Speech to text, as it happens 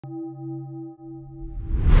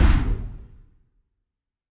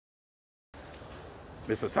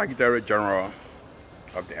Mr. Secretary General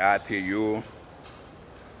of the ITU,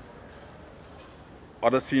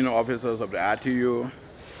 other senior officers of the ITU,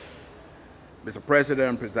 Mr. President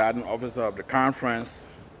and Presiding Officer of the conference,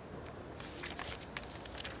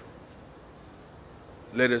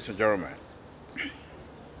 ladies and gentlemen,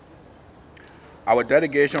 our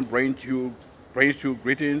delegation brings you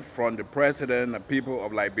greetings from the President and people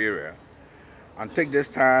of Liberia, and take this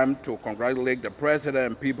time to congratulate the President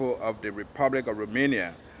and people of the Republic of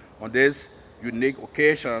Romania on this unique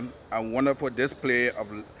occasion and wonderful display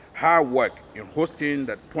of hard work in hosting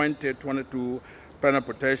the 2022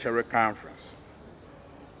 Plenipotentiary Conference.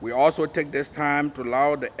 We also take this time to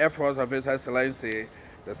laud the efforts of His Excellency,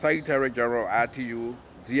 the Secretary General of ITU,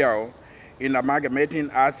 ZIAO, in amalgamating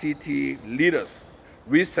ICT leaders,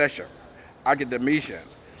 researchers, academicians,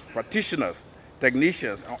 practitioners,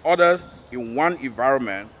 technicians, and others in one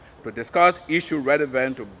environment to discuss issues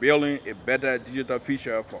relevant to building a better digital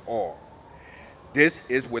future for all. This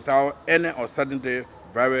is without any uncertainty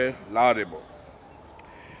very laudable.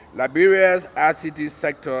 Liberia's ICT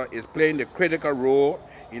sector is playing a critical role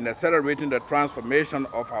in accelerating the transformation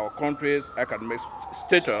of our country's economic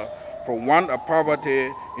status from one of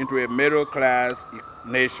poverty into a middle-class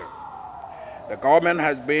nation. The government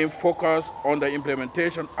has been focused on the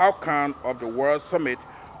implementation outcome of the World Summit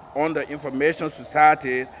on the Information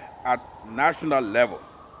Society at national level.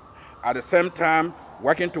 At the same time,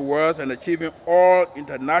 working towards and achieving all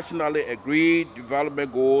internationally agreed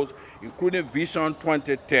development goals, including Vision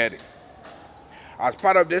 2030. As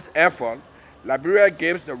part of this effort, Liberia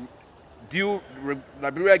gave due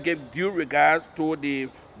regards to the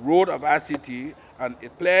role of ICT, and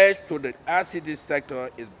its pledge to the ICT sector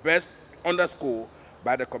is best underscored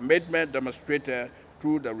by the commitment demonstrated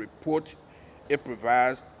through the report it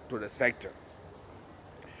provides to the sector.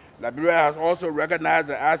 Liberia has also recognized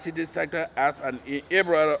the ICT sector as an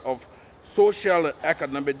enabler of social and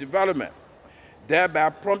economic development, thereby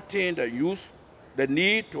prompting the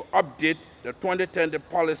need to update the 2010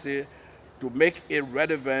 policy to make it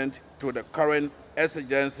relevant to the current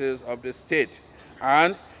exigencies of the state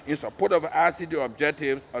and in support of ICT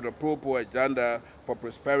objectives of the proposed agenda for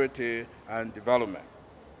prosperity and development.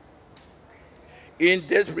 In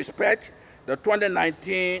this respect, the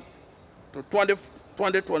 2019 to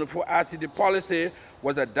 2024 ICT policy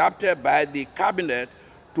was adopted by the Cabinet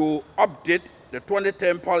to update the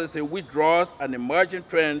 2010 policy, which draws an emerging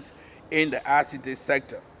trend in the ICT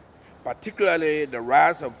sector, particularly the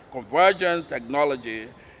rise of convergent technology,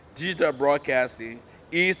 digital broadcasting,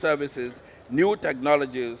 e-services, new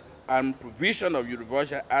technologies, and provision of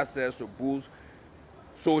universal access to boost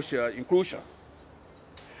social inclusion.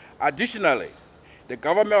 Additionally, the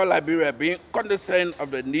government of Liberia, being cognizant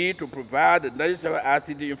of the need to provide the necessary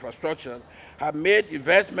ICT infrastructure, have made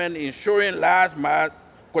investment in ensuring last-mile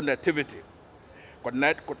connectivity.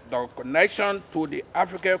 The connection to the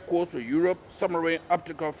African coast to Europe submarine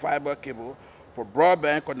optical fiber cable for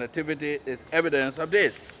broadband connectivity is evidence of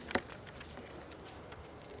this.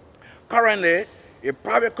 Currently, a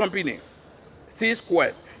private company,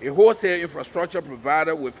 C-Squared, a wholesale infrastructure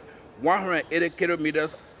provider with 180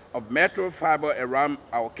 kilometers of metro fiber around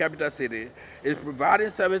our capital city, is providing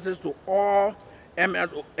services to all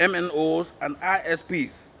MNOs and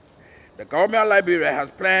ISPs. The government of Liberia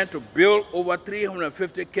has planned to build over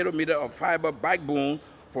 350 kilometers of fiber backbone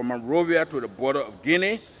from Monrovia to the border of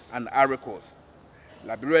Guinea and Ivory Coast.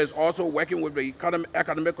 Liberia is also working with the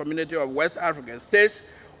economic community of West African states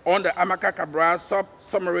on the Amaka Cabral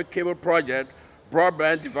submarine cable project,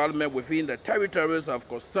 broadband development within the territories of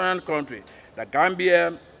concerned countries, the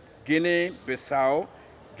Gambia, Guinea-Bissau,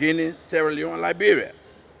 Guinea, Sierra Leone, and Liberia.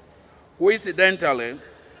 Coincidentally,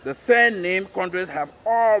 the same named countries have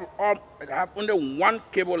only one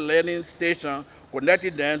cable landing station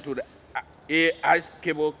connecting them to the ice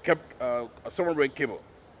cable, submarine cable.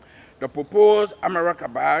 The proposed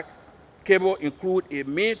Amaka cable includes a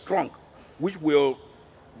main trunk, which will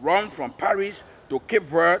run from Paris to Cape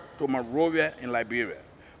Verde to Monrovia in Liberia,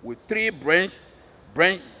 with 3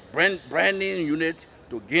 branding units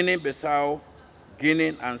to Guinea-Bissau,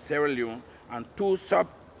 Guinea, and Sierra Leone, and 2 stops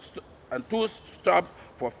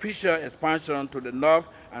for future expansion to the north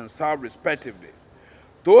and south, respectively.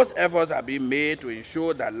 Those efforts are being made to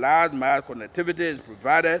ensure that last-mile connectivity is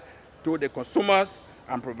provided to the consumers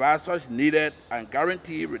and provide such needed and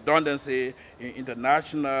guaranteed redundancy in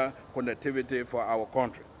international connectivity for our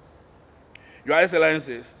country. Your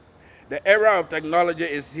Excellencies, the era of technology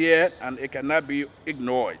is here and it cannot be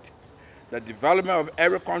ignored. The development of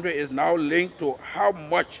every country is now linked to how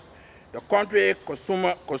much the country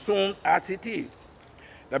consumes ICT.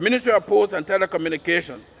 The Ministry of Posts and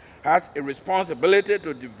Telecommunication has a responsibility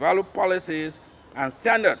to develop policies and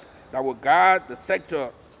standards that will guide the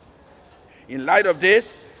sector. In light of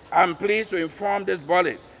this, I am pleased to inform this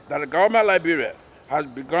body that the government of Liberia has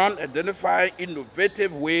begun identifying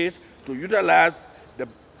innovative ways to utilize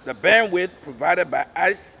the bandwidth provided by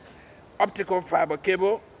ICE optical fiber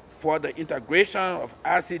cable for the integration of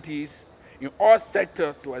ICTs in all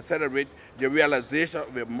sectors to accelerate the realization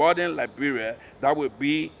of a modern Liberia that will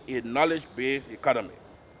be a knowledge-based economy.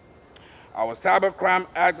 Our Cybercrime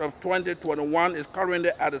Act of 2021 is currently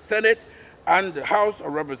at the Senate and the House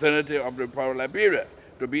of Representatives of the Republic of Liberia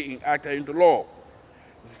to be enacted into law.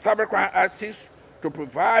 The Cybercrime Act seeks to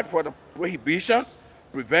provide for the prohibition,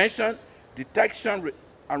 prevention, detection,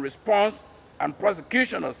 and response and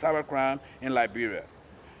prosecution of cybercrime in Liberia.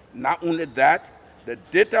 Not only that, the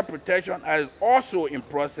Data Protection Act is also in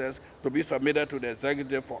process to be submitted to the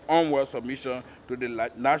Executive for onward submission to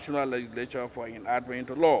the National Legislature for enactment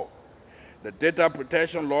into law. The Data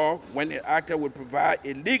Protection Law, when enacted, will provide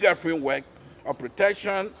a legal framework of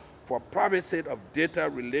protection for privacy of data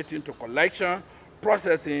relating to collection,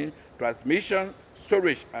 processing, transmission,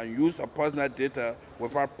 storage, and use of personal data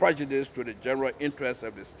without prejudice to the general interests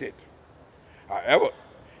of the state. However,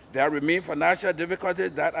 there remain financial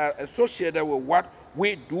difficulties that are associated with what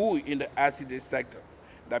we do in the ICT sector.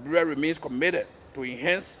 Liberia remains committed to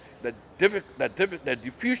enhance the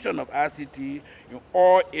diffusion of ICT in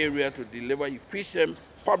all areas to deliver efficient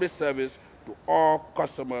public service to all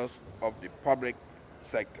customers of the public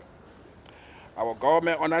sector. Our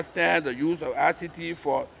government understands the use of ICT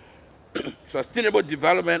for sustainable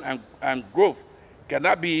development and growth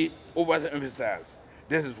cannot be overemphasized.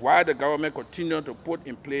 This is why the government continues to put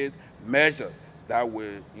in place measures that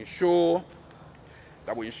will ensure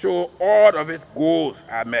all of its goals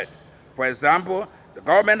are met. For example, the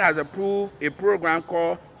government has approved a program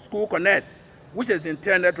called School Connect, which is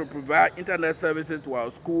intended to provide internet services to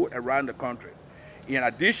our schools around the country. In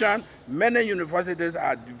addition, many universities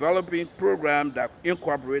are developing programs that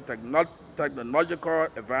incorporate technological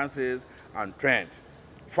advances and trends.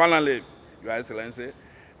 Finally, Your Excellency,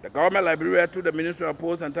 the government of Liberia, through the Ministry of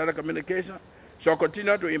Posts and Telecommunication, shall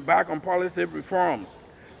continue to embark on policy reforms,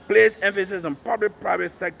 place emphasis on public-private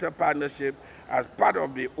sector partnership as part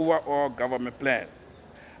of the overall government plan.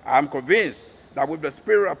 I am convinced that with the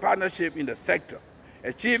spirit of partnership in the sector,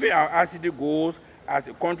 achieving our ICT goals as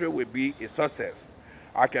a country will be a success.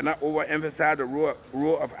 I cannot overemphasize the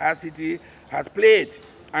role of ICT has played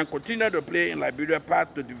and continue to play in Liberia's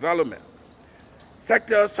path to development.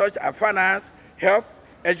 Sectors such as finance, health,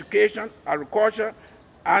 education, agriculture,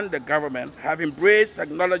 and the government have embraced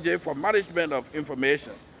technology for management of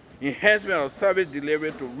information, enhancement of service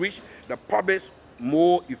delivery to reach the public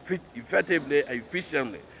more effectively and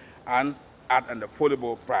efficiently, and at an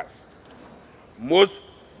affordable price. Most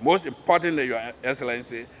importantly, Your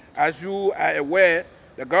Excellency, as you are aware,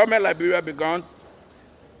 the government of Liberia began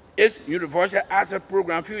its universal access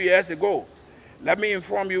program a few years ago. Let me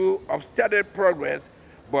inform you of steady progress,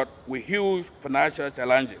 but with huge financial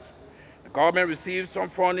challenges. The government received some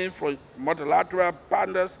funding from multilateral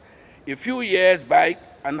partners a few years back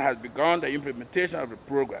and has begun the implementation of the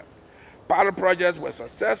program. Pilot projects were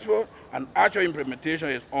successful and actual implementation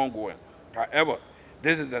is ongoing. However,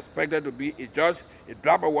 this is expected to be just a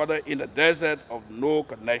drop of water in the desert of no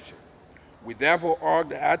connection. We therefore urge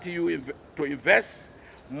the ITU to invest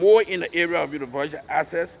more in the area of universal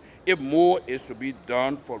access if more is to be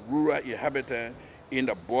done for rural inhabitants in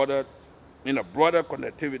the broader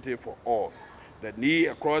connectivity for all. The need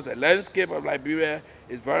across the landscape of Liberia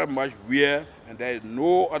is very much real, and there is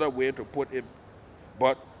no other way to put it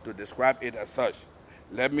but to describe it as such.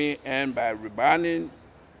 Let me end by reminding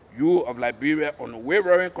you of Liberia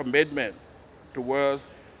unwavering commitment towards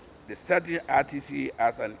the setting RTC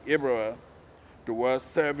as an enabler towards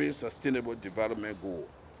serving sustainable development goals.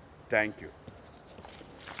 Thank you.